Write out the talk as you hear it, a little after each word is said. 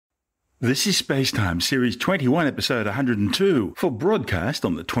This is SpaceTime Series 21, Episode 102, for broadcast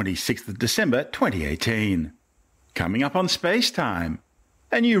on the 26th of December 2018. Coming up on SpaceTime,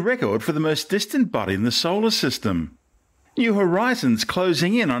 a new record for the most distant body in the solar system, New Horizons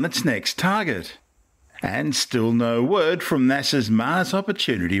closing in on its next target, and still no word from NASA's Mars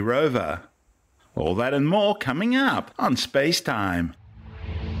Opportunity rover. All that and more coming up on SpaceTime.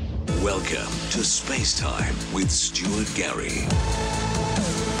 Welcome to SpaceTime with Stuart Gary.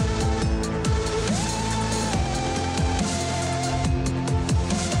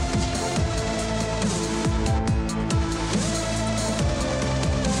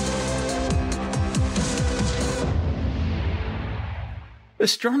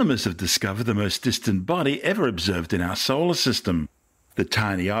 Astronomers have discovered the most distant body ever observed in our solar system. The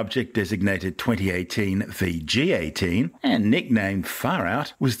tiny object, designated 2018 VG18 and nicknamed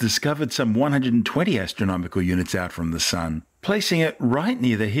Farout, was discovered some 120 astronomical units out from the Sun, placing it right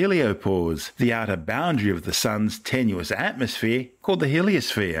near the heliopause, the outer boundary of the Sun's tenuous atmosphere called the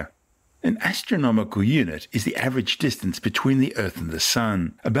heliosphere. An astronomical unit is the average distance between the Earth and the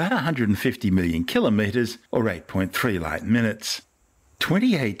Sun, about 150 million kilometres or 8.3 light minutes.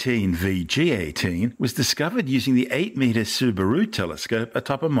 2018 VG18 was discovered using the 8-metre Subaru telescope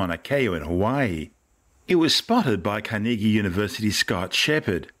atop of Mauna Kea in Hawaii. It was spotted by Carnegie University's Scott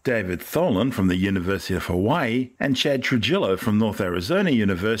Shepard, David Tholen from the University of Hawaii, and Chad Trujillo from North Arizona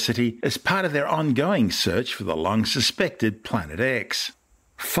University as part of their ongoing search for the long-suspected Planet X.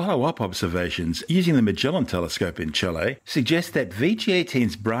 Follow-up observations using the Magellan telescope in Chile suggest that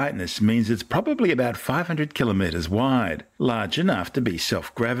VG18's brightness means it's probably about 500 kilometres wide, large enough to be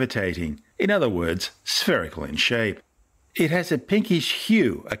self-gravitating, in other words, spherical in shape. It has a pinkish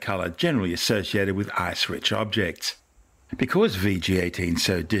hue, a colour generally associated with ice-rich objects. Because VG18 is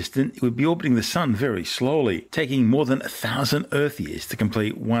so distant, it would be orbiting the Sun very slowly, taking more than 1,000 Earth years to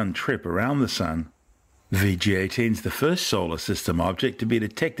complete one trip around the Sun. VG18 is the first solar system object to be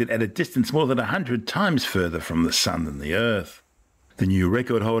detected at a distance more than 100 times further from the Sun than the Earth. The new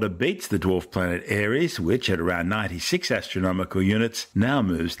record holder beats the dwarf planet Ares, which at around 96 astronomical units now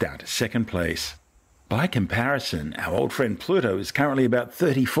moves down to second place. By comparison, our old friend Pluto is currently about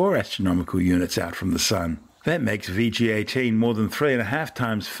 34 astronomical units out from the Sun. That makes VG18 more than 3.5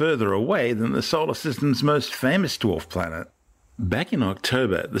 times further away than the solar system's most famous dwarf planet. Back in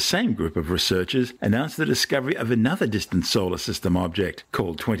October, the same group of researchers announced the discovery of another distant solar system object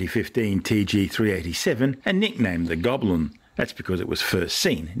called 2015 TG387 and nicknamed the Goblin. That's because it was first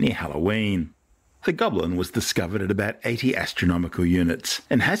seen near Halloween. The Goblin was discovered at about 80 astronomical units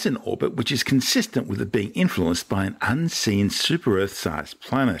and has an orbit which is consistent with it being influenced by an unseen super-Earth-sized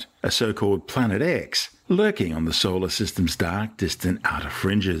planet, a so-called Planet X, lurking on the solar system's dark, distant outer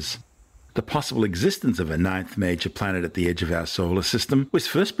fringes. The possible existence of a ninth major planet at the edge of our solar system was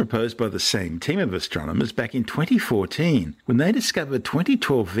first proposed by the same team of astronomers back in 2014 when they discovered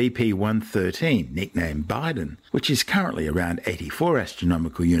 2012 VP113, nicknamed Biden, which is currently around 84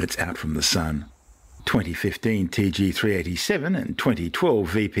 astronomical units out from the Sun. 2015 TG387 and 2012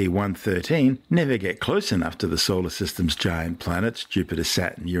 VP113 never get close enough to the solar system's giant planets, Jupiter,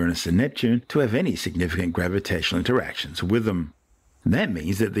 Saturn, Uranus and Neptune, to have any significant gravitational interactions with them. That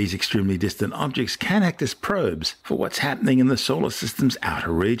means that these extremely distant objects can act as probes for what's happening in the solar system's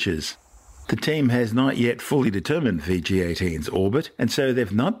outer reaches. The team has not yet fully determined VG18's orbit, and so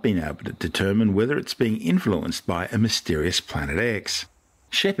they've not been able to determine whether it's being influenced by a mysterious Planet X.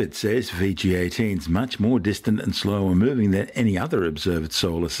 Shepard says VG18 is much more distant and slower moving than any other observed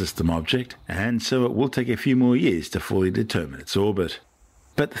solar system object, and so it will take a few more years to fully determine its orbit.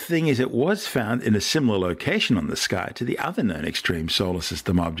 But the thing is, it was found in a similar location on the sky to the other known extreme solar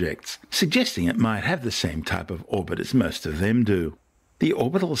system objects, suggesting it might have the same type of orbit as most of them do. The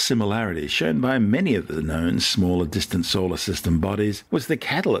orbital similarities shown by many of the known smaller distant solar system bodies was the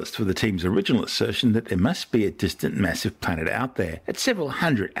catalyst for the team's original assertion that there must be a distant massive planet out there at several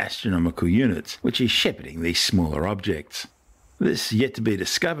hundred astronomical units, which is shepherding these smaller objects. This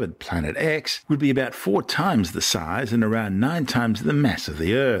yet-to-be-discovered Planet X would be about 4 times the size and around 9 times the mass of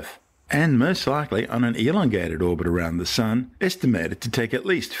the Earth, and most likely on an elongated orbit around the Sun, estimated to take at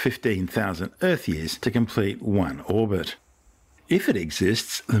least 15,000 Earth years to complete one orbit. If it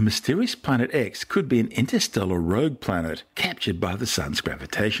exists, the mysterious Planet X could be an interstellar rogue planet captured by the Sun's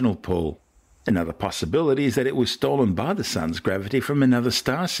gravitational pull. Another possibility is that it was stolen by the Sun's gravity from another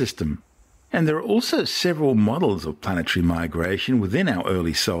star system. And there are also several models of planetary migration within our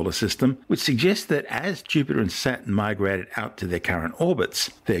early solar system, which suggest that as Jupiter and Saturn migrated out to their current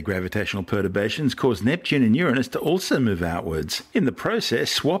orbits, their gravitational perturbations caused Neptune and Uranus to also move outwards, in the process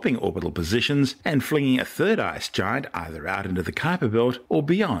swapping orbital positions and flinging a third ice giant either out into the Kuiper Belt or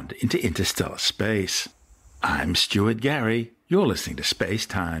beyond into interstellar space. I'm Stuart Gary. You're listening to Space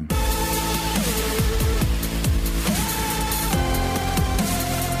Time.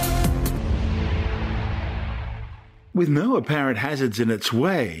 With no apparent hazards in its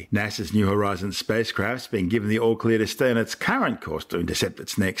way, NASA's New Horizons spacecraft's been given the all-clear to stay on its current course to intercept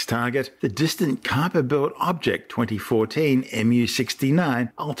its next target, the distant Kuiper Belt object 2014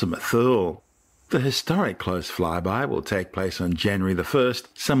 MU-69 Ultima Thule. The historic close flyby will take place on January the 1st,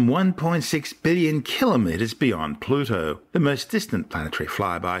 some 1.6 billion kilometres beyond Pluto, the most distant planetary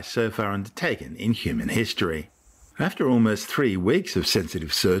flyby so far undertaken in human history. After almost 3 weeks of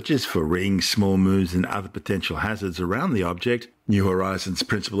sensitive searches for rings, small moons and other potential hazards around the object, New Horizons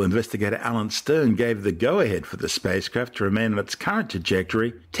principal investigator Alan Stern gave the go-ahead for the spacecraft to remain on its current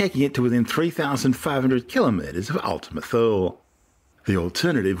trajectory, taking it to within 3,500 kilometres of Ultima Thule. The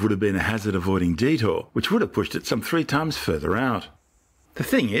alternative would have been a hazard-avoiding detour, which would have pushed it some 3 times further out. The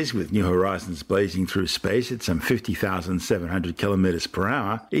thing is, with New Horizons blazing through space at some 50,700 kilometres per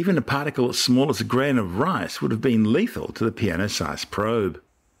hour, even a particle as small as a grain of rice would have been lethal to the piano-sized probe.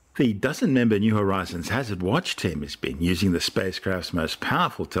 The dozen-member New Horizons Hazard Watch team has been using the spacecraft's most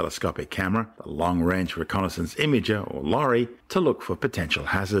powerful telescopic camera, the Long Range Reconnaissance Imager, or LORRI, to look for potential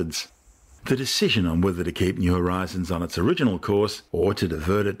hazards. The decision on whether to keep New Horizons on its original course or to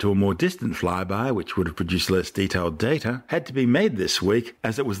divert it to a more distant flyby which would have produced less detailed data had to be made this week,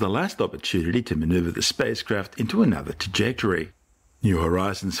 as it was the last opportunity to maneuver the spacecraft into another trajectory. New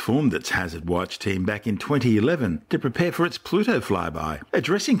Horizons formed its Hazard Watch team back in 2011 to prepare for its Pluto flyby,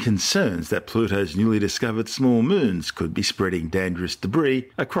 addressing concerns that Pluto's newly discovered small moons could be spreading dangerous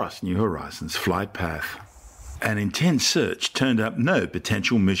debris across New Horizons' flight path. An intense search turned up no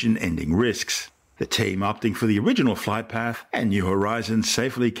potential mission-ending risks, the team opting for the original flight path and New Horizons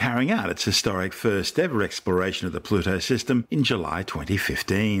safely carrying out its historic first-ever exploration of the Pluto system in July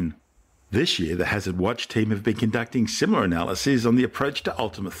 2015. This year, the Hazard Watch team have been conducting similar analyses on the approach to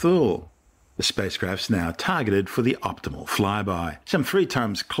Ultima Thule. The spacecraft's now targeted for the optimal flyby, some 3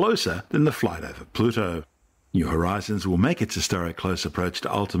 times closer than the flight over Pluto. New Horizons will make its historic close approach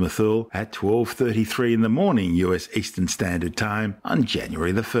to Ultima Thule at 12:33 in the morning US Eastern Standard Time on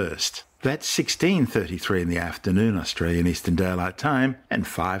January the 1st. That's 16:33 in the afternoon Australian Eastern Daylight Time and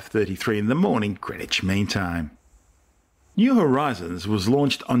 5:33 in the morning Greenwich Mean Time. New Horizons was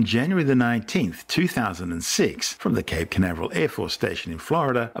launched on January the 19th, 2006 from the Cape Canaveral Air Force Station in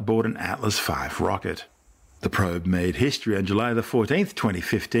Florida aboard an Atlas V rocket. The probe made history on July the 14th,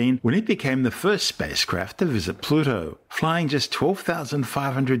 2015, when it became the first spacecraft to visit Pluto, flying just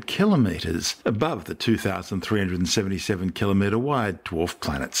 12,500 kilometres above the 2,377-kilometre wide dwarf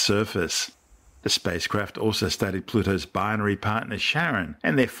planet's surface. The spacecraft also studied Pluto's binary partner Charon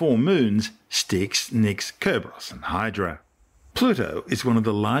and their 4 moons, Styx, Nix, Kerberos and Hydra. Pluto is one of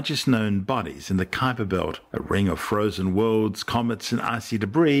the largest known bodies in the Kuiper Belt, a ring of frozen worlds, comets and icy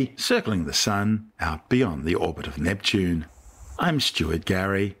debris circling the Sun out beyond the orbit of Neptune. I'm Stuart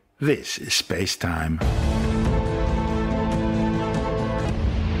Gary. This is Space Time.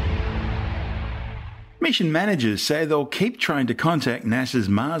 Mission managers say they'll keep trying to contact NASA's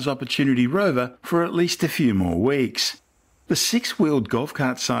Mars Opportunity rover for at least a few more weeks. The 6-wheeled golf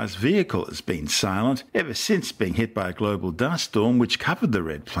cart-sized vehicle has been silent ever since being hit by a global dust storm which covered the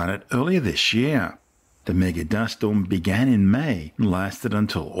red planet earlier this year. The mega dust storm began in May and lasted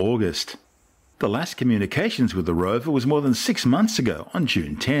until August. The last communications with the rover was more than 6 months ago on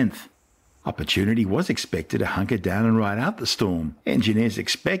June 10th. Opportunity was expected to hunker down and ride out the storm. Engineers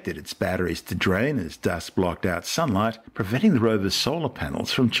expected its batteries to drain as dust blocked out sunlight, preventing the rover's solar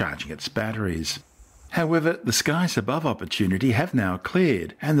panels from charging its batteries. However, the skies above Opportunity have now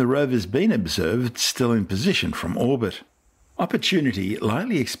cleared, and the rover's been observed still in position from orbit. Opportunity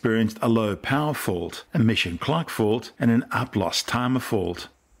likely experienced a low power fault, a mission clock fault, and an up-lost timer fault.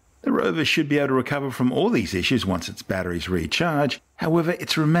 The rover should be able to recover from all these issues once its batteries recharge, however,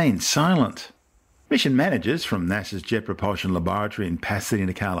 it's remained silent. Mission managers from NASA's Jet Propulsion Laboratory in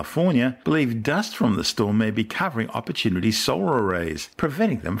Pasadena, California, believe dust from the storm may be covering Opportunity's solar arrays,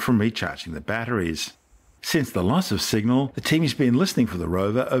 preventing them from recharging the batteries. Since the loss of signal, the team has been listening for the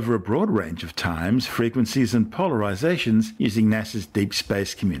rover over a broad range of times, frequencies and polarizations using NASA's Deep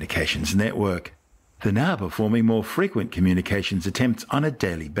Space Communications Network. They're now performing more frequent communications attempts on a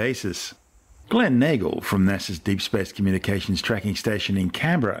daily basis. Glenn Nagle from NASA's Deep Space Communications Tracking Station in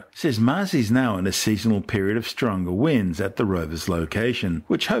Canberra says Mars is now in a seasonal period of stronger winds at the rover's location,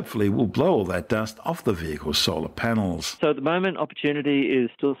 which hopefully will blow all that dust off the vehicle's solar panels. So at the moment, Opportunity is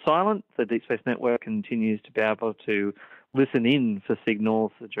still silent. The Deep Space Network continues to be able to listen in for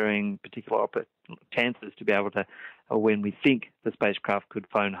signals during particular chances to be able to, when we think the spacecraft could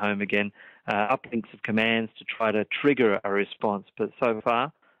phone home again, uplinks of commands to try to trigger a response. But so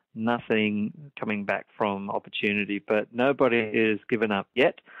far, nothing coming back from Opportunity. But nobody is given up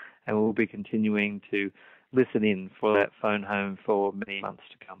yet, and we'll be continuing to listen in for that phone home for many months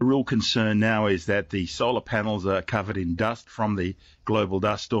to come. The real concern now is that the solar panels are covered in dust from the global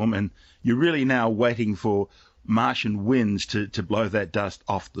dust storm, and you're really now waiting for Martian winds to blow that dust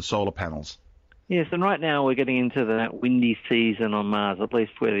off the solar panels. Yes, and right now we're getting into that windy season on Mars, at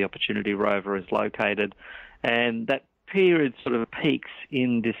least where the Opportunity rover is located, and that period sort of peaks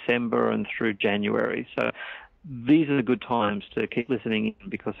in December and through January. So these are the good times to keep listening in,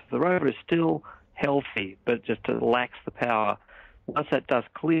 because if the rover is still healthy but just lacks the power, once that dust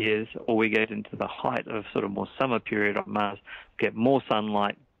clears or we get into the height of sort of more summer period on Mars, get more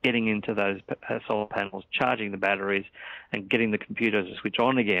sunlight, getting into those solar panels, charging the batteries, and getting the computers to switch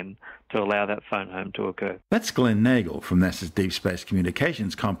on again to allow that phone home to occur. That's Glenn Nagle from NASA's Deep Space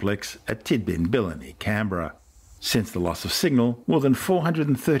Communications Complex at Tidbinbilla near Canberra. Since the loss of signal, more than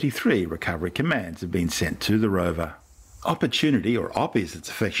 433 recovery commands have been sent to the rover. Opportunity, or OPI as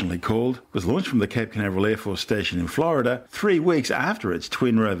it's affectionately called, was launched from the Cape Canaveral Air Force Station in Florida 3 weeks after its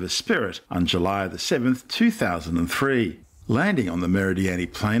twin rover Spirit on July the 7th, 2003, landing on the Meridiani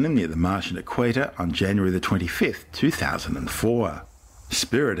Planum near the Martian equator on January the 25th, 2004.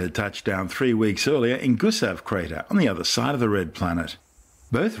 Spirit had touched down 3 weeks earlier in Gusev crater on the other side of the red planet.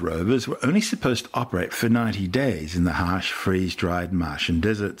 Both rovers were only supposed to operate for 90 days in the harsh, freeze-dried Martian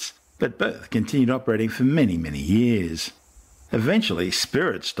deserts, but both continued operating for many, many years. Eventually,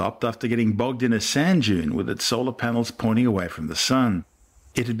 Spirit stopped after getting bogged in a sand dune with its solar panels pointing away from the sun.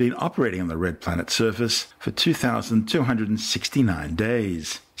 It had been operating on the red planet's surface for 2,269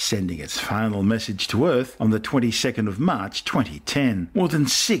 days, sending its final message to Earth on the 22nd of March 2010, more than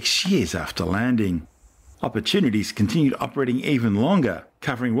 6 years after landing. Opportunities continued operating even longer,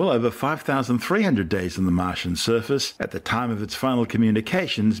 covering well over 5,300 days on the Martian surface at the time of its final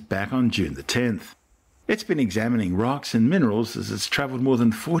communications back on June the 10th. It's been examining rocks and minerals as it's travelled more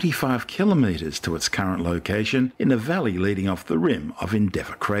than 45 kilometres to its current location in a valley leading off the rim of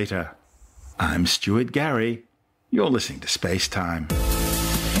Endeavour Crater. I'm Stuart Gary. You're listening to SpaceTime.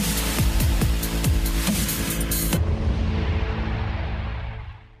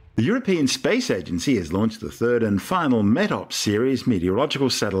 The European Space Agency has launched the third and final METOP series meteorological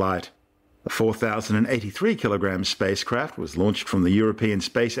satellite. The 4,083-kilogram spacecraft was launched from the European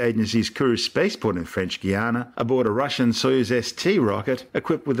Space Agency's Kourou spaceport in French Guiana aboard a Russian Soyuz ST rocket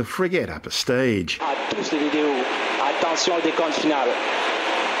equipped with a frigate upper stage. À tous les vidéos, attention au décompte final.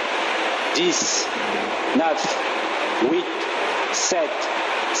 10, 9, 8, 7,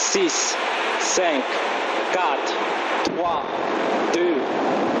 6, 5, 4, 3, 2,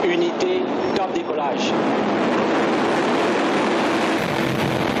 unité, top décollage.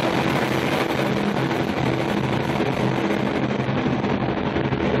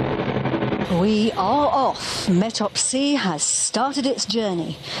 We are off. METOP-C has started its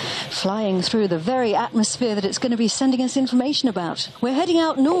journey, flying through the very atmosphere that it's going to be sending us information about. We're heading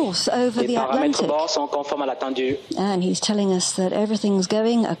out north over the Atlantic. And he's telling us that everything's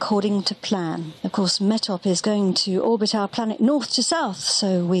going according to plan. Of course, METOP is going to orbit our planet north to south,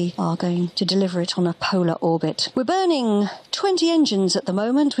 so we are going to deliver it on a polar orbit. We're burning 20 engines at the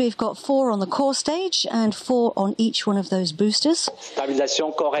moment. We've got 4 on the core stage and 4 on each one of those boosters.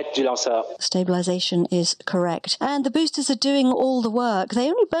 Stabilisation correcte du lanceur. Stabilization is correct. And the boosters are doing all the work. They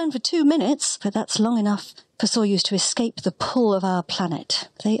only burn for 2 minutes, but that's long enough for Soyuz to escape the pull of our planet.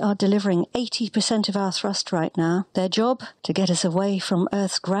 They are delivering 80% of our thrust right now. Their job, to get us away from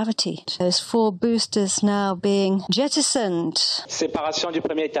Earth's gravity. Those 4 boosters now being jettisoned. Séparation du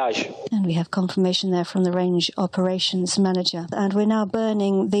premier étage. And we have confirmation there from the Range Operations Manager. And we're now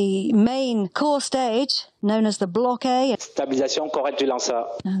burning the main core stage, known as the Block A. Stabilisation correcte du lanceur.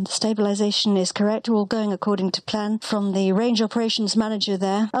 And the stabilization is correct, all going according to plan from the Range Operations Manager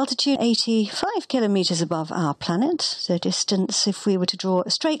there. Altitude 85 kilometers above of our planet. The distance, if we were to draw a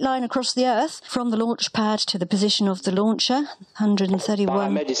straight line across the Earth from the launch pad to the position of the launcher, 131.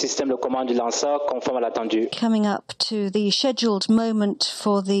 Paramètres du système de commande du lanceur conforme à l'attendu. Coming up to the scheduled moment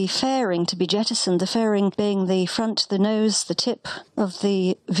for the fairing to be jettisoned, the fairing being the front, the nose, the tip of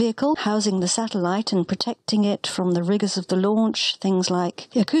the vehicle, housing the satellite and protecting it from the rigours of the launch, things like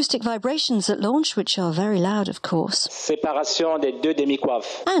acoustic vibrations at launch, which are very loud, of course. Séparation des deux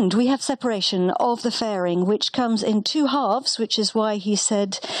demi-coiffes. And we have separation of the fairing, which comes in two halves, which is why he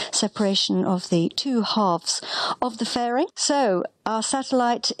said separation of the two halves of the fairing. So our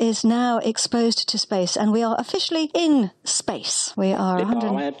satellite is now exposed to space, and we are officially in space. We are Les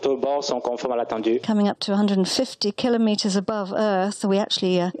paramètres au bord sont conformes à l'attendu. coming up to 150 kilometres above Earth. We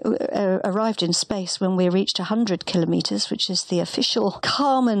actually arrived in space when we reached 100 kilometres, which is the official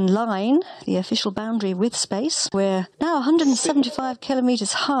Kármán line, the official boundary with space. We're now 175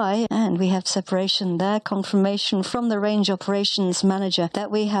 kilometres high, and we have separation there, confirmation from the range operations manager that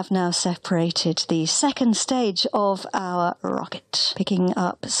we have now separated the second stage of our rocket, picking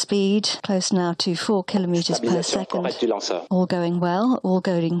up speed close now to 4 kilometres per Stabilisation second. correcte du lanceur. All going well, all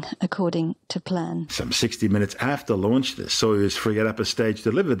going according to plan. Some 60 minutes after launch, the Soyuz frigate upper stage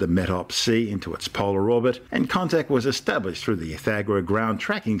delivered the METOP-C into its polar orbit, and contact was established through the Ethagra ground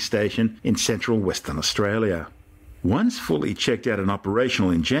tracking station in central Western Australia. Once fully checked out and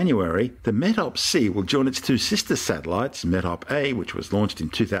operational in January, the METOP-C will join its two sister satellites, METOP-A, which was launched in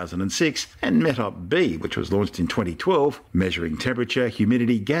 2006, and METOP-B, which was launched in 2012, measuring temperature,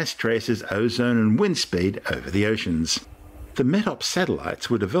 humidity, gas traces, ozone and wind speed over the oceans. The METOP satellites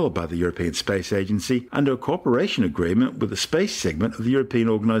were developed by the European Space Agency under a cooperation agreement with the space segment of the European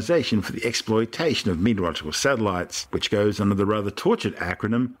Organisation for the Exploitation of Meteorological Satellites, which goes under the rather tortured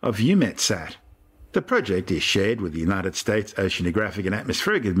acronym of EUMETSAT. The project is shared with the United States Oceanographic and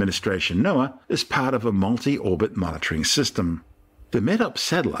Atmospheric Administration, NOAA, as part of a multi-orbit monitoring system. The METOP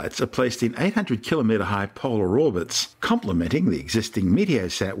satellites are placed in 800-kilometre high polar orbits, complementing the existing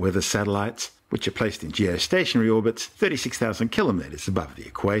Meteosat weather satellites, which are placed in geostationary orbits 36,000 kilometres above the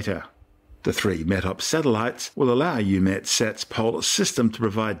equator. The three METOP satellites will allow EUMETSAT's polar system to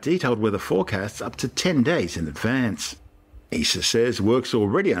provide detailed weather forecasts up to 10 days in advance. ESA says work's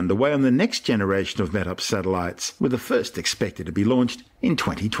already underway on the next generation of METOP satellites, with the first expected to be launched in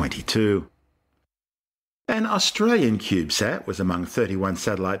 2022. An Australian CubeSat was among 31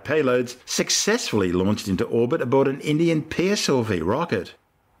 satellite payloads successfully launched into orbit aboard an Indian PSLV rocket.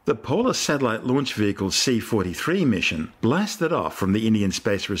 The Polar Satellite Launch Vehicle C-43 mission blasted off from the Indian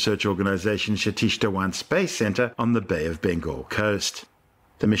Space Research Organisation Satish Dhawan Space Centre on the Bay of Bengal coast.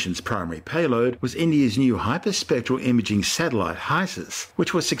 The mission's primary payload was India's new hyperspectral imaging satellite HISIS,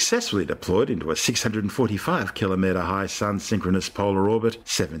 which was successfully deployed into a 645-kilometre high sun-synchronous polar orbit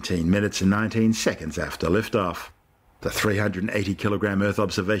 17 minutes and 19 seconds after liftoff. The 380-kilogram Earth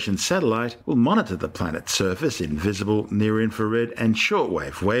observation satellite will monitor the planet's surface in visible, near-infrared and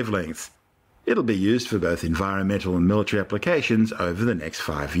shortwave wavelengths. It'll be used for both environmental and military applications over the next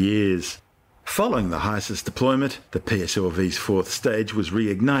 5 years. Following the HISIS deployment, the PSLV's fourth stage was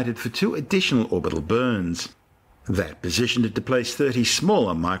reignited for 2 additional orbital burns. That positioned it to place 30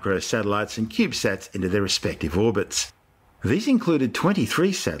 smaller microsatellites and CubeSats into their respective orbits. These included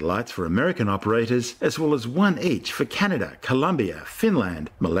 23 satellites for American operators, as well as 1 each for Canada, Colombia,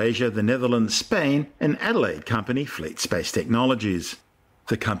 Finland, Malaysia, the Netherlands, Spain, and Adelaide company Fleet Space Technologies.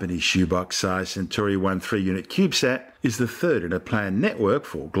 The company's shoebox-sized Centauri 1 3-unit CubeSat is the third in a planned network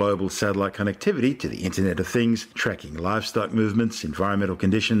for global satellite connectivity to the Internet of Things, tracking livestock movements, environmental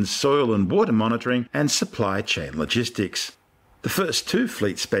conditions, soil and water monitoring, and supply chain logistics. The first 2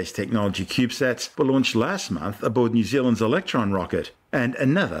 Fleet Space Technology CubeSats were launched last month aboard New Zealand's Electron rocket, and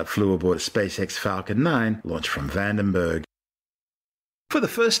another flew aboard a SpaceX Falcon 9 launched from Vandenberg. For the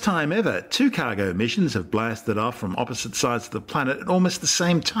first time ever, 2 cargo missions have blasted off from opposite sides of the planet at almost the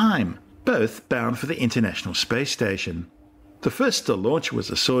same time, both bound for the International Space Station. The first to launch was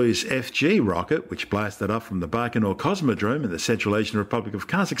a Soyuz FG rocket, which blasted off from the Baikonur Cosmodrome in the Central Asian Republic of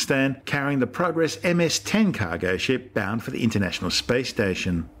Kazakhstan, carrying the Progress MS-10 cargo ship bound for the International Space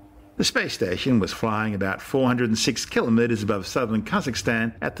Station. The space station was flying about 406 kilometres above southern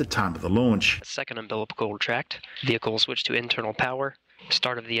Kazakhstan at the time of the launch. Second umbilical tract. Vehicle switch to internal power.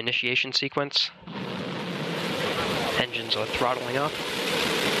 Start of the initiation sequence. Engines are throttling up.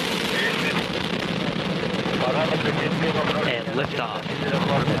 And liftoff.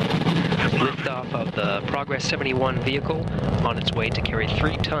 Liftoff of the Progress 71 vehicle on its way to carry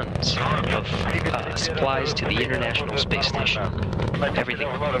 3 tons of supplies to the International Space Station. Everything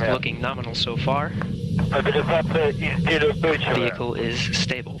looking nominal so far. Vehicle is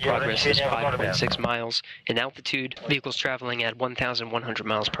stable. Progress is 5.6 miles. In altitude, vehicle's traveling at 1,100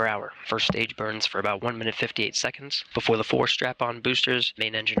 miles per hour. First stage burns for about 1 minute 58 seconds before the 4 strap-on boosters,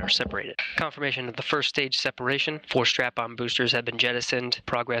 main engine, are separated. Confirmation of the first stage separation. 4 strap-on boosters have been jettisoned.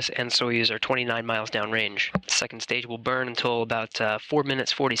 Progress and Soyuz are 29 miles downrange. The second stage will burn until about 4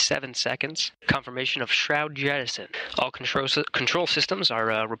 minutes 47 seconds. Confirmation of shroud jettison. All control systems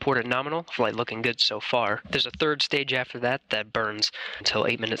are reported nominal. Flight looking good so far. There's a third stage after that burns until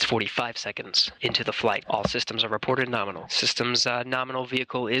 8 minutes 45 seconds into the flight. All systems are reported nominal. Systems nominal.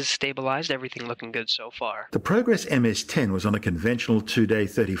 Vehicle is stabilized. Everything looking good so far. The Progress MS-10 was on a conventional 2-day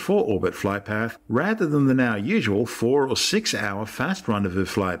 34-orbit flight path rather than the now usual 4 or 6 hour fast rendezvous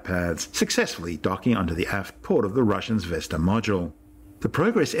flight paths, successfully docking onto the aft port of the Russians' Vesta module. The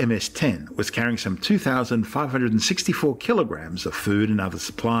Progress MS-10 was carrying some 2,564 kilograms of food and other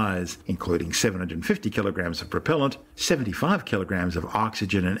supplies, including 750 kilograms of propellant, 75 kilograms of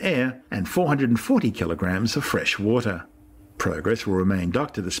oxygen and air, and 440 kilograms of fresh water. Progress will remain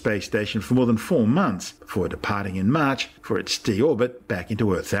docked to the space station for more than 4 months before departing in March for its de-orbit back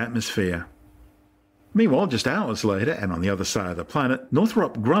into Earth's atmosphere. Meanwhile, just hours later, and on the other side of the planet,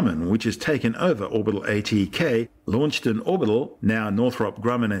 Northrop Grumman, which has taken over orbital ATK, launched an orbital, now Northrop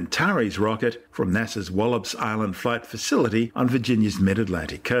Grumman Antares rocket, from NASA's Wallops Island Flight Facility on Virginia's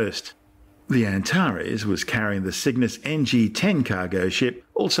mid-Atlantic coast. The Antares was carrying the Cygnus NG-10 cargo ship,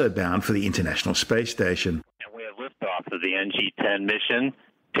 also bound for the International Space Station. And we have liftoff of the NG-10 mission,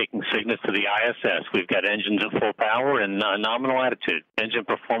 taking Cygnus to the ISS. We've got engines at full power and nominal attitude. Engine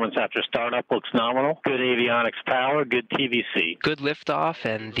performance after startup looks nominal. Good avionics power, good TVC. Good liftoff,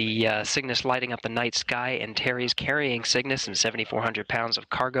 and the Cygnus lighting up the night sky, and Terry's carrying Cygnus and 7,400 pounds of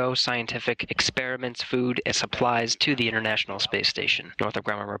cargo, scientific experiments, food, and supplies to the International Space Station. Northrop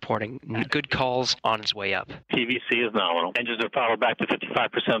Grumman reporting good calls on its way up. TVC is nominal. Engines are powered back to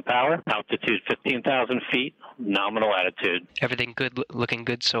 55% power. Altitude 15,000 feet. Nominal attitude. Everything good, looking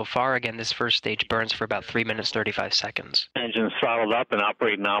good so far. Again, this first stage burns for about 3 minutes 35 seconds. Engines throttled up and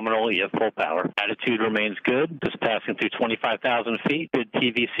operate nominally at full power. Attitude remains good. Just passing through 25,000 feet. Good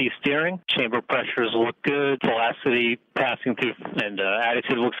TVC steering. Chamber pressures look good. Velocity passing through, and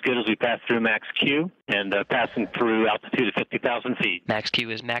attitude looks good as we pass through max Q, and passing through altitude of 50,000 feet. Max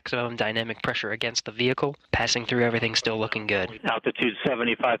Q is maximum dynamic pressure against the vehicle. Passing through everything still looking good. Altitude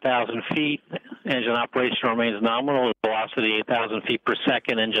 75,000 feet. Engine operation remains nominal. Velocity 8,000 feet per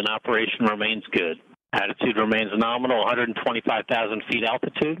second. Engine operation remains good. Attitude remains nominal, 125,000 feet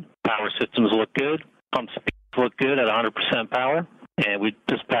altitude. Power systems look good. Pump speeds look good at 100% power. And we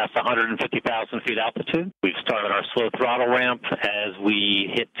just passed 150,000 feet altitude. We've started our slow throttle ramp as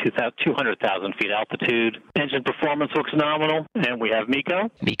we hit 200,000 feet altitude. Engine performance looks nominal, and we have MECO.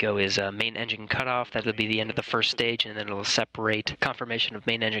 MECO is main engine cutoff. That'll be the end of the first stage, and then it'll separate. Confirmation of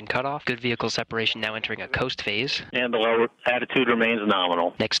main engine cutoff. Good vehicle separation, now entering a coast phase. And the lower attitude remains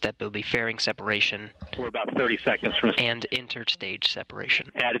nominal. Next step will be fairing separation. We're about 30 seconds from... And interstage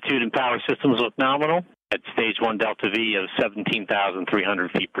separation. Attitude and power systems look nominal at stage 1 delta V of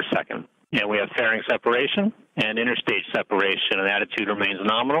 17,300 feet per second. And we have fairing separation and interstage separation, and attitude remains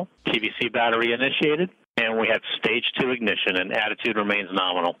nominal. TVC battery initiated. And we have stage 2 ignition, and attitude remains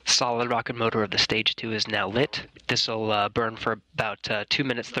nominal. Solid rocket motor of the stage 2 is now lit. This will burn for about 2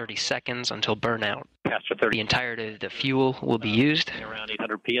 minutes 30 seconds until burnout. After 30. The entirety of the fuel will be used. Around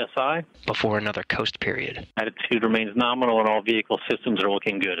 800 psi. Before another coast period. Attitude remains nominal, and all vehicle systems are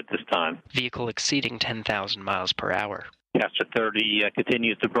looking good at this time. Vehicle exceeding 10,000 miles per hour. After 30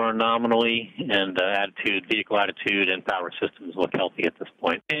 continues to burn nominally, and attitude, vehicle attitude, and power systems look healthy at this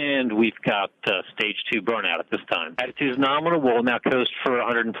point. And we've got stage 2 burnout at this time. Attitude is nominal. We'll now coast for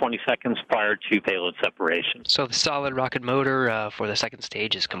 120 seconds prior to payload separation. So the solid rocket motor for the second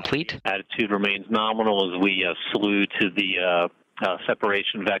stage is complete. Attitude remains nominal as we slew to the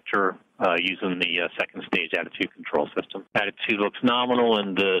separation vector using the second stage attitude control system. Attitude looks nominal,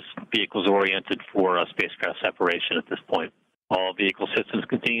 and the vehicle is oriented for spacecraft separation at this point. All vehicle systems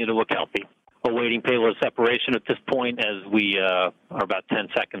continue to look healthy. Awaiting payload separation at this point as we are about 10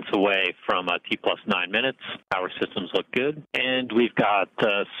 seconds away from T plus 9 minutes. Power systems look good. And we've got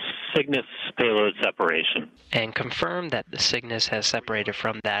Cygnus payload separation. And confirm that the Cygnus has separated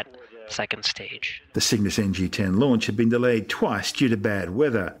from that second stage. The Cygnus NG-10 launch had been delayed twice due to bad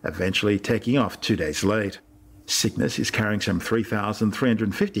weather, eventually taking off 2 days late. Cygnus is carrying some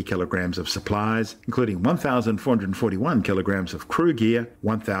 3,350 kilograms of supplies, including 1,441 kilograms of crew gear,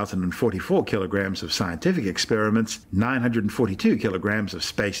 1,044 kilograms of scientific experiments, 942 kilograms of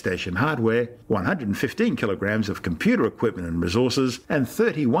space station hardware, 115 kilograms of computer equipment and resources, and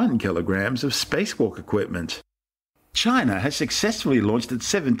 31 kilograms of spacewalk equipment. China has successfully launched its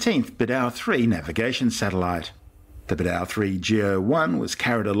 17th Bidao 3 navigation satellite. The Bidao 3 GEO-1 was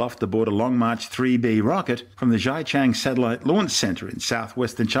carried aloft aboard a Long March 3B rocket from the Xichang Satellite Launch Center in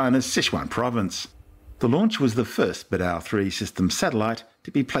southwestern China's Sichuan province. The launch was the first Bidao 3 system satellite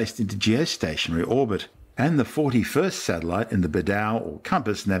to be placed into geostationary orbit, and the 41st satellite in the Bidao or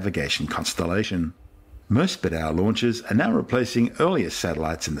Compass navigation constellation. Most Bidao launches are now replacing earlier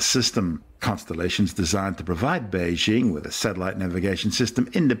satellites in the system, constellations designed to provide Beijing with a satellite navigation system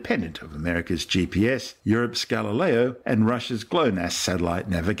independent of America's GPS, Europe's Galileo, and Russia's GLONASS satellite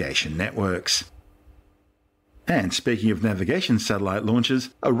navigation networks. And speaking of navigation satellite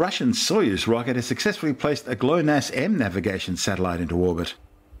launches, a Russian Soyuz rocket has successfully placed a GLONASS-M navigation satellite into orbit.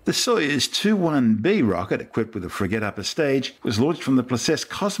 The Soyuz 21B rocket, equipped with a frigate upper stage, was launched from the Plesetsk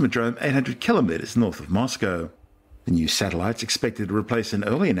Cosmodrome 800 kilometers north of Moscow. The new satellite's expected to replace an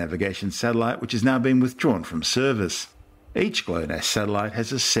earlier navigation satellite which has now been withdrawn from service. Each GLONASS satellite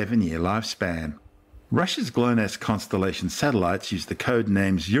has a 7-year lifespan. Russia's GLONASS constellation satellites use the code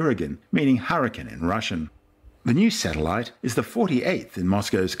names Urigan, meaning hurricane in Russian. The new satellite is the 48th in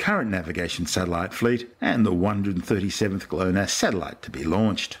Moscow's current navigation satellite fleet and the 137th GLONASS satellite to be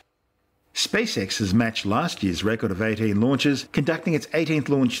launched. SpaceX has matched last year's record of 18 launches, conducting its 18th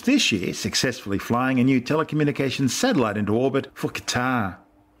launch this year, successfully flying a new telecommunications satellite into orbit for Qatar.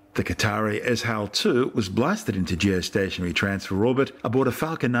 The Qatari Eshal-2 was blasted into geostationary transfer orbit aboard a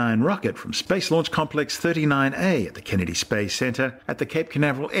Falcon 9 rocket from Space Launch Complex 39A at the Kennedy Space Center at the Cape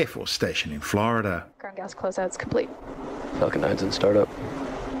Canaveral Air Force Station in Florida. Ground gas closeout's complete. Falcon 9's in startup.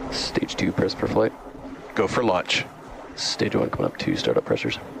 Stage 2 press per flight. Go for launch. Stage 1 coming up 2 startup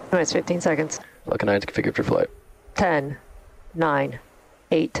pressures. Minus 15 seconds. Falcon 9's configured for flight. 10, 9,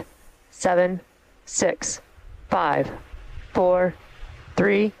 8, 7, 6, 5, 4,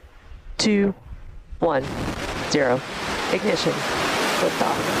 3, 2, 1, 0. Ignition.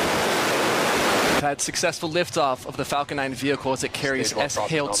 Liftoff. We've had successful liftoff of the Falcon 9 vehicle as it carries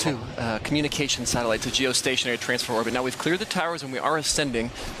SHALE-2, communication satellite to geostationary transfer orbit. Now we've cleared the towers and we are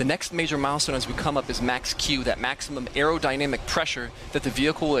ascending. The next major milestone as we come up is max Q, that maximum aerodynamic pressure that the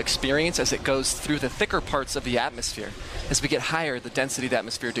vehicle will experience as it goes through the thicker parts of the atmosphere. As we get higher, the density of the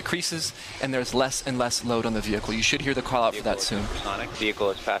atmosphere decreases and there's less and less load on the vehicle. You should hear the call out for that soon. Supersonic vehicle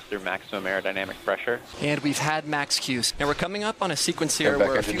is passed through maximum aerodynamic pressure. And we've had max Qs. Now we're coming up on a sequence here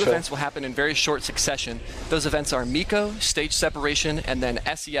where a few events will happen in very short succession. Those events are MECO, stage separation, and then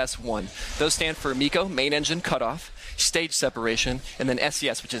SES-1. Those stand for MECO, main engine cutoff, stage separation, and then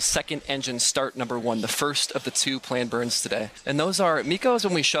SES, which is second engine start number 1, the first of the 2 planned burns today. And those are, MECO is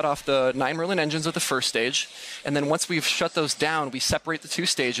when we shut off the 9 Merlin engines of the first stage, and then once we've shut those down, we separate the 2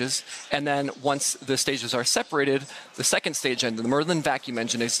 stages, and then once the stages are separated, the second stage engine, the Merlin vacuum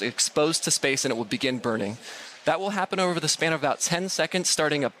engine, is exposed to space and it will begin burning. That will happen over the span of about 10 seconds,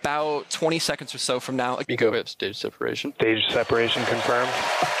 starting about 20 seconds or so from now. MECO, we have stage separation. Stage separation confirmed.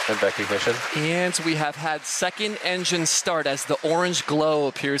 And back ignition. And we have had second engine start as the orange glow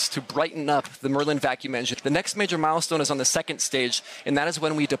appears to brighten up the Merlin vacuum engine. The next major milestone is on the second stage, and that is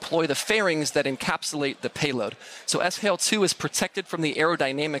when we deploy the fairings that encapsulate the payload. So SHALE-2 is protected from the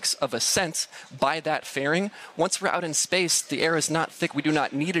aerodynamics of ascent by that fairing. Once we're out in space, the air is not thick. We do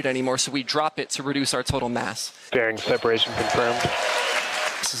not need it anymore, so we drop it to reduce our total mass. Fairing separation confirmed.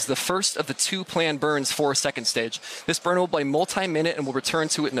 This is the first of the 2 planned burns for second stage. This burn will be multi-minute and we'll return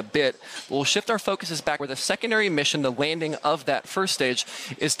to it in a bit. We'll shift our focuses back where the secondary mission, the landing of that first stage,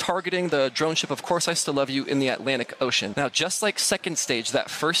 is targeting the drone ship Of Course I Still Love You in the Atlantic Ocean. Now, just like second stage, that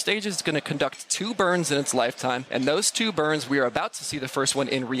first stage is going to conduct 2 burns in its lifetime, and those 2 burns, we are about to see the first one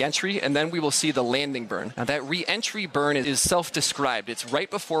in re-entry, and then we will see the landing burn. Now, that re-entry burn is self-described. It's right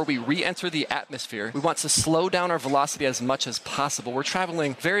before we re-enter the atmosphere. We want to slow down our velocity as much as possible. We're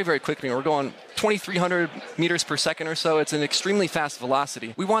traveling very, very quickly. We're going 2,300 meters per second or so. It's an extremely fast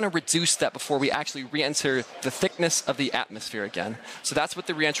velocity. We want to reduce that before we actually re-enter the thickness of the atmosphere again. So that's what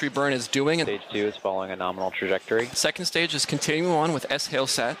the re-entry burn is doing. Stage 2 is following a nominal trajectory. Second stage is continuing on with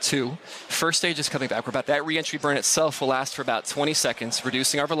SHALE-2. First stage is coming back. That re-entry burn itself will last for about 20 seconds,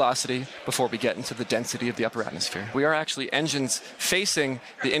 reducing our velocity before we get into the density of the upper atmosphere. We are actually engines facing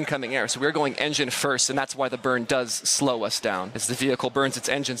the incoming air, so we're going engine first, and that's why the burn does slow us down. As the vehicle burns its its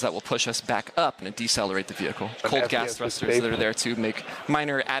engines that will push us back up and decelerate the vehicle. Cold gas thrusters that are there to make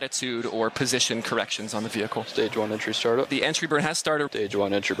minor attitude or position corrections on the vehicle. Stage 1 entry startup. The entry burn has started. Stage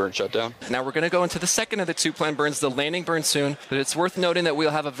 1 entry burn shutdown. Now we're going to go into the second of the two planned burns, the landing burn soon, but it's worth noting that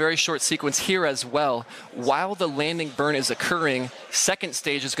we'll have a very short sequence here as well. While the landing burn is occurring, second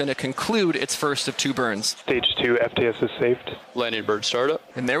stage is going to conclude its first of two burns. Stage 2 FTS is saved. Landing burn startup.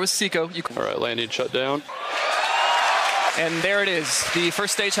 And there was Seco. All right, landing shutdown. And there it is. The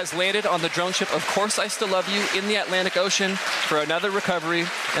first stage has landed on the drone ship Of Course I Still Love You in the Atlantic Ocean for another recovery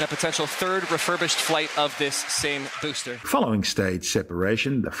and a potential third refurbished flight of this same booster. Following stage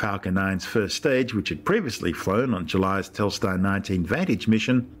separation, the Falcon 9's first stage, which had previously flown on July's Telstar 19 Vantage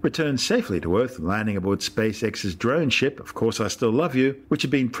mission, returned safely to Earth, landing aboard SpaceX's drone ship Of Course I Still Love You, which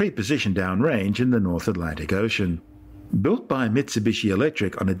had been pre-positioned downrange in the North Atlantic Ocean. Built by Mitsubishi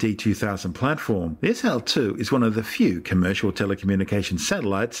Electric on a D2000 platform, the SL-2 is one of the few commercial telecommunications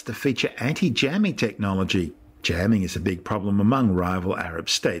satellites to feature anti-jamming technology. Jamming is a big problem among rival Arab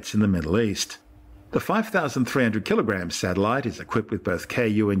states in the Middle East. The 5,300 kilogram satellite is equipped with both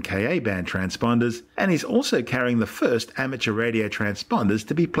Ku and Ka band transponders and is also carrying the first amateur radio transponders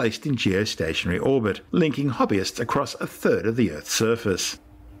to be placed in geostationary orbit, linking hobbyists across a third of the Earth's surface.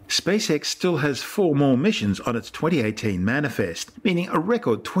 SpaceX still has 4 more missions on its 2018 manifest, meaning a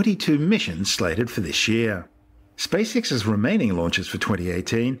record 22 missions slated for this year. SpaceX's remaining launches for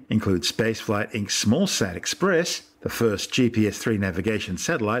 2018 include Spaceflight Inc.'s SmallSat Express, the first GPS-3 navigation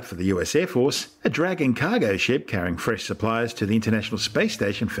satellite for the US Air Force, a Dragon cargo ship carrying fresh supplies to the International Space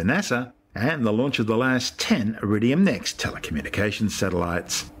Station for NASA, and the launch of the last 10 Iridium NEXT telecommunications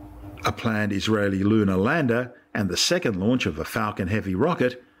satellites. A planned Israeli lunar lander and the second launch of a Falcon Heavy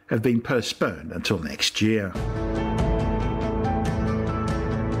rocket have been postponed until next year.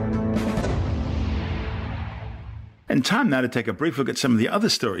 And time now to take a brief look at some of the other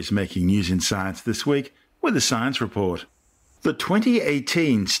stories making news in science this week with the Science Report. The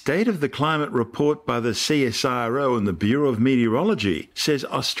 2018 State of the Climate Report by the CSIRO and the Bureau of Meteorology says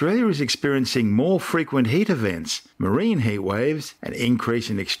Australia is experiencing more frequent heat events, marine heat waves, an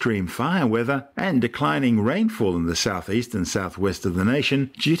increase in extreme fire weather, and declining rainfall in the southeast and southwest of the nation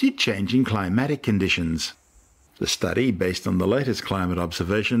due to changing climatic conditions. The study, based on the latest climate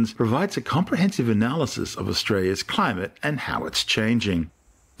observations, provides a comprehensive analysis of Australia's climate and how it's changing.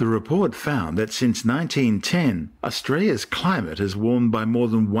 The report found that since 1910, Australia's climate has warmed by more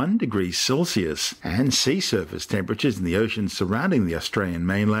than 1 degree Celsius, and sea surface temperatures in the oceans surrounding the Australian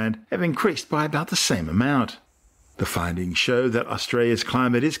mainland have increased by about the same amount. The findings show that Australia's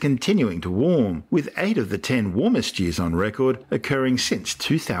climate is continuing to warm, with 8 of the 10 warmest years on record occurring since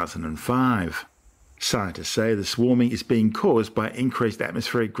 2005. Scientists say this warming is being caused by increased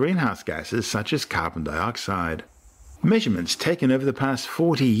atmospheric greenhouse gases such as carbon dioxide. Measurements taken over the past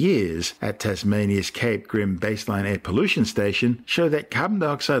 40 years at Tasmania's Cape Grim Baseline Air Pollution Station show that carbon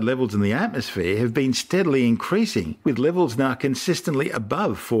dioxide levels in the atmosphere have been steadily increasing, with levels now consistently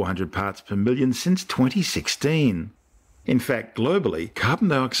above 400 parts per million since 2016. In fact, globally, carbon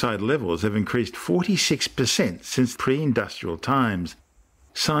dioxide levels have increased 46% since pre-industrial times.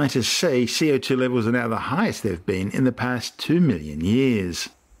 Scientists say CO2 levels are now the highest they've been in the past 2 million years.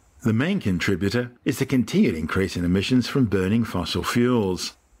 The main contributor is the continued increase in emissions from burning fossil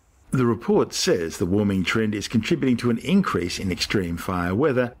fuels. The report says the warming trend is contributing to an increase in extreme fire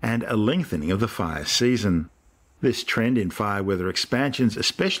weather and a lengthening of the fire season. This trend in fire weather expansion is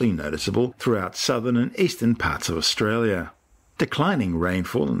especially noticeable throughout southern and eastern parts of Australia. Declining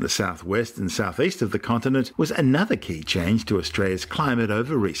rainfall in the southwest and southeast of the continent was another key change to Australia's climate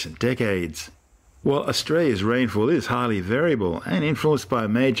over recent decades. While Australia's rainfall is highly variable and influenced by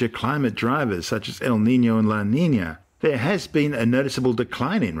major climate drivers such as El Niño and La Niña, there has been a noticeable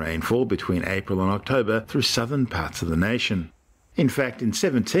decline in rainfall between April and October through southern parts of the nation. In fact, in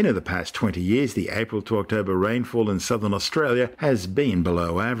 17 of the past 20 years, the April to October rainfall in southern Australia has been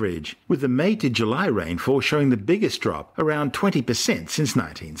below average, with the May to July rainfall showing the biggest drop, around 20% since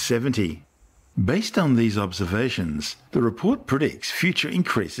 1970. Based on these observations, the report predicts future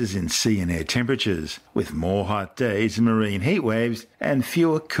increases in sea and air temperatures, with more hot days and marine heat waves and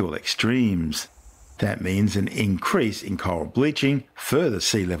fewer cool extremes. That means an increase in coral bleaching, further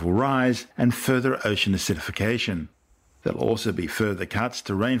sea level rise, and further ocean acidification. There'll also be further cuts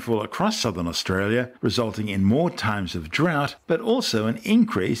to rainfall across southern Australia, resulting in more times of drought, but also an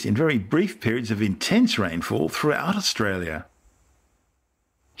increase in very brief periods of intense rainfall throughout Australia.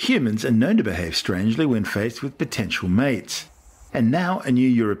 Humans are known to behave strangely when faced with potential mates. And now a new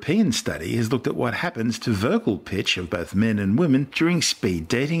European study has looked at what happens to vocal pitch of both men and women during speed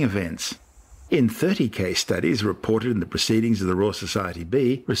dating events. In 30 case studies reported in the Proceedings of the Royal Society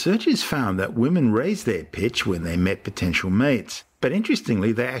B, researchers found that women raised their pitch when they met potential mates. But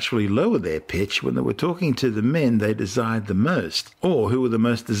interestingly, they actually lowered their pitch when they were talking to the men they desired the most, or who were the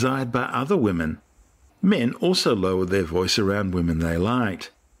most desired by other women. Men also lowered their voice around women they liked.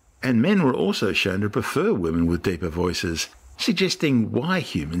 And men were also shown to prefer women with deeper voices, suggesting why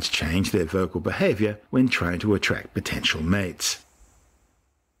humans change their vocal behaviour when trying to attract potential mates.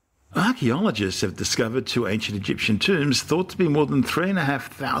 Archaeologists have discovered 2 ancient Egyptian tombs thought to be more than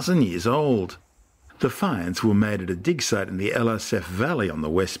 3,500 years old. The finds were made at a dig site in the El Asef Valley on the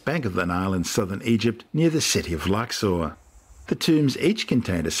west bank of the Nile in southern Egypt near the city of Luxor. The tombs each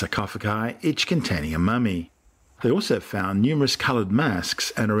contained a sarcophagi, each containing a mummy. They also found numerous coloured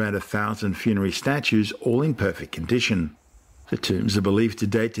masks and around 1,000 funerary statues, all in perfect condition. The tombs are believed to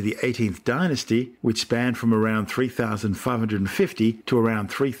date to the 18th dynasty, which spanned from around 3,550 to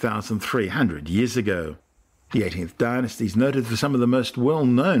around 3,300 years ago. The 18th dynasty is noted for some of the most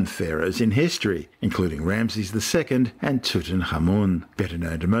well-known pharaohs in history, including Ramses II and Tutankhamun, better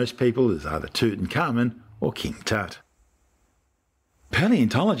known to most people as either Tutankhamun or King Tut.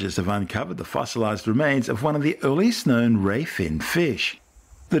 Paleontologists have uncovered the fossilised remains of one of the earliest known ray-finned fish.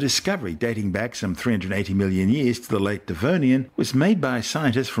 The discovery, dating back some 380 million years to the late Devonian, was made by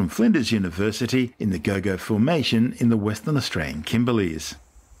scientists from Flinders University in the Gogo Formation in the Western Australian Kimberleys.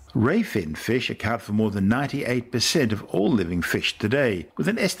 Ray-finned fish account for more than 98% of all living fish today, with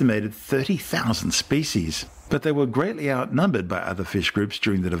an estimated 30,000 species. But they were greatly outnumbered by other fish groups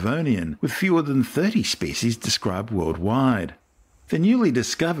during the Devonian, with fewer than 30 species described worldwide. The newly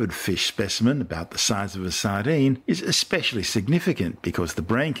discovered fish specimen, about the size of a sardine, is especially significant because the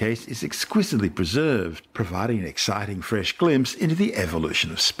brain case is exquisitely preserved, providing an exciting fresh glimpse into the evolution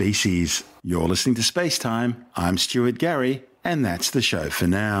of species. You're listening to Space Time. I'm Stuart Gary, and that's the show for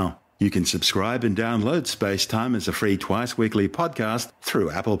now. You can subscribe and download SpaceTime as a free twice-weekly podcast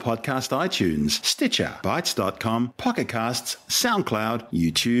through Apple Podcast iTunes, Stitcher, Bytes.com, Pocket Casts, SoundCloud,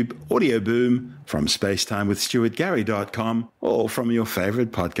 YouTube, Audio Boom, from SpaceTimeWithStuartGary.com, or from your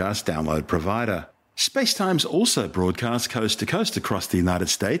favourite podcast download provider. SpaceTime's also broadcast coast to coast across the United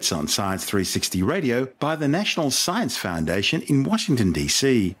States on Science 360 Radio by the National Science Foundation in Washington,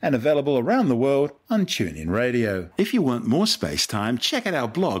 D.C., and available around the world on TuneIn Radio. If you want more SpaceTime, check out our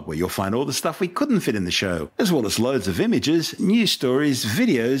blog where you'll find all the stuff we couldn't fit in the show, as well as loads of images, news stories,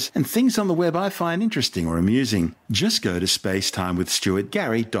 videos, and things on the web I find interesting or amusing. Just go to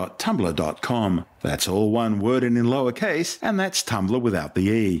spacetimewithstuartgary.tumblr.com. That's all one word and in lowercase, and that's Tumblr without the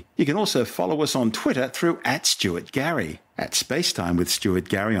E. You can also follow us on Twitter through @StuartGary, at Spacetime with Stuart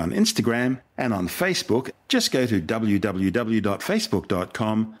Gary on Instagram, and on Facebook, just go to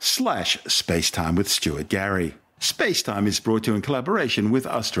www.facebook.com/Spacetime with Stuart Gary. Spacetime is brought to you in collaboration with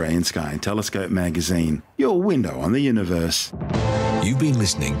Australian Sky and Telescope magazine, your window on the universe. You've been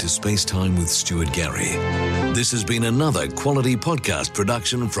listening to Spacetime with Stuart Gary. This has been another quality podcast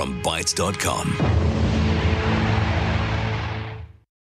production from Bytes.com.